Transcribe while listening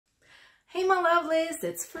Hey my lovelies,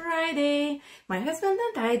 it's Friday. My husband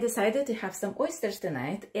and I decided to have some oysters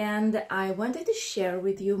tonight, and I wanted to share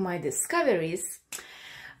with you my discoveries,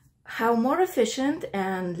 how more efficient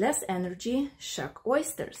and less energy shuck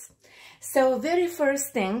oysters. So very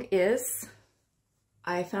first thing is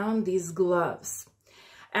I found these gloves.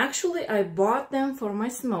 Actually, I bought them for my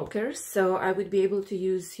smokers so I would be able to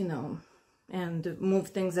use, and move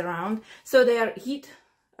things around. So they are heat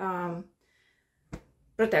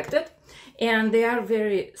protected, and they are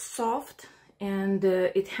very soft, and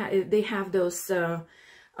they have those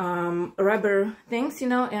rubber things,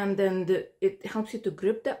 and then it helps you to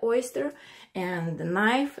grip the oyster and the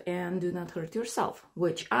knife and do not hurt yourself,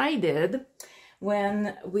 which I did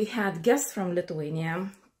when we had guests from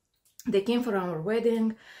Lithuania. They came for our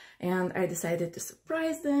wedding, and I decided to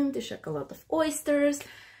surprise them, to shuck a lot of oysters.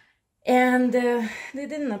 And they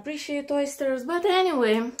didn't appreciate oysters, but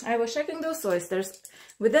anyway, I was shucking those oysters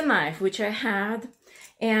with a knife, which I had.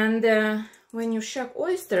 And when you shuck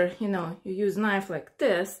oyster, you use knife like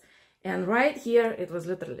this, and right here it was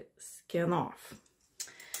literally skin off.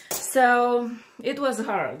 So it was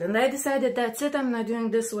hard, and I decided that's it, I'm not doing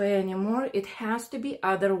this way anymore. It has to be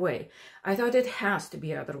other way. I thought it has to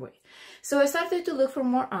be other way. So I started to look for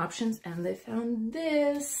more options, and I found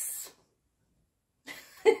this.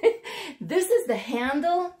 This is the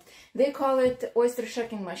handle. They call it oyster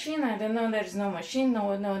shucking machine. I don't know, there's no machine,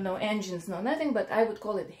 no engines, no nothing, but I would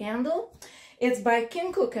call it handle. It's by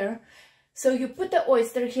King Cooker. So you put the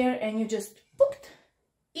oyster here and you just boop.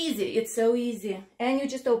 Easy, it's so easy. And you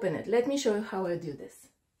just open it. Let me show you how I do this.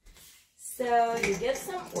 So you get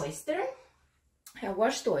some oyster. I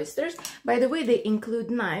washed oysters. By the way, they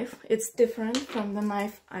include knife. It's different from the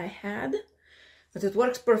knife I had, but it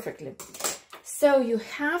works perfectly. So you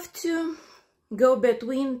have to go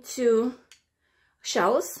between two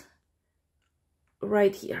shells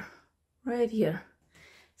right here, right here.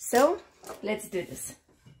 So let's do this.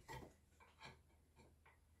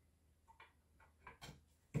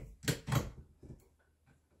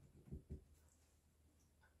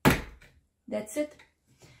 That's it.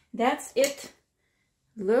 That's it.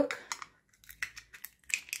 Look,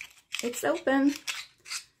 it's open.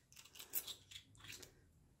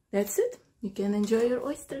 That's it. You can enjoy your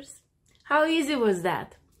oysters. How easy was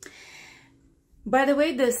that? By the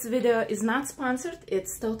way, this video is not sponsored.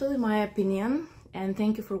 It's totally my opinion. And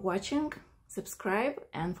thank you for watching. Subscribe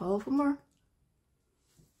and follow for more.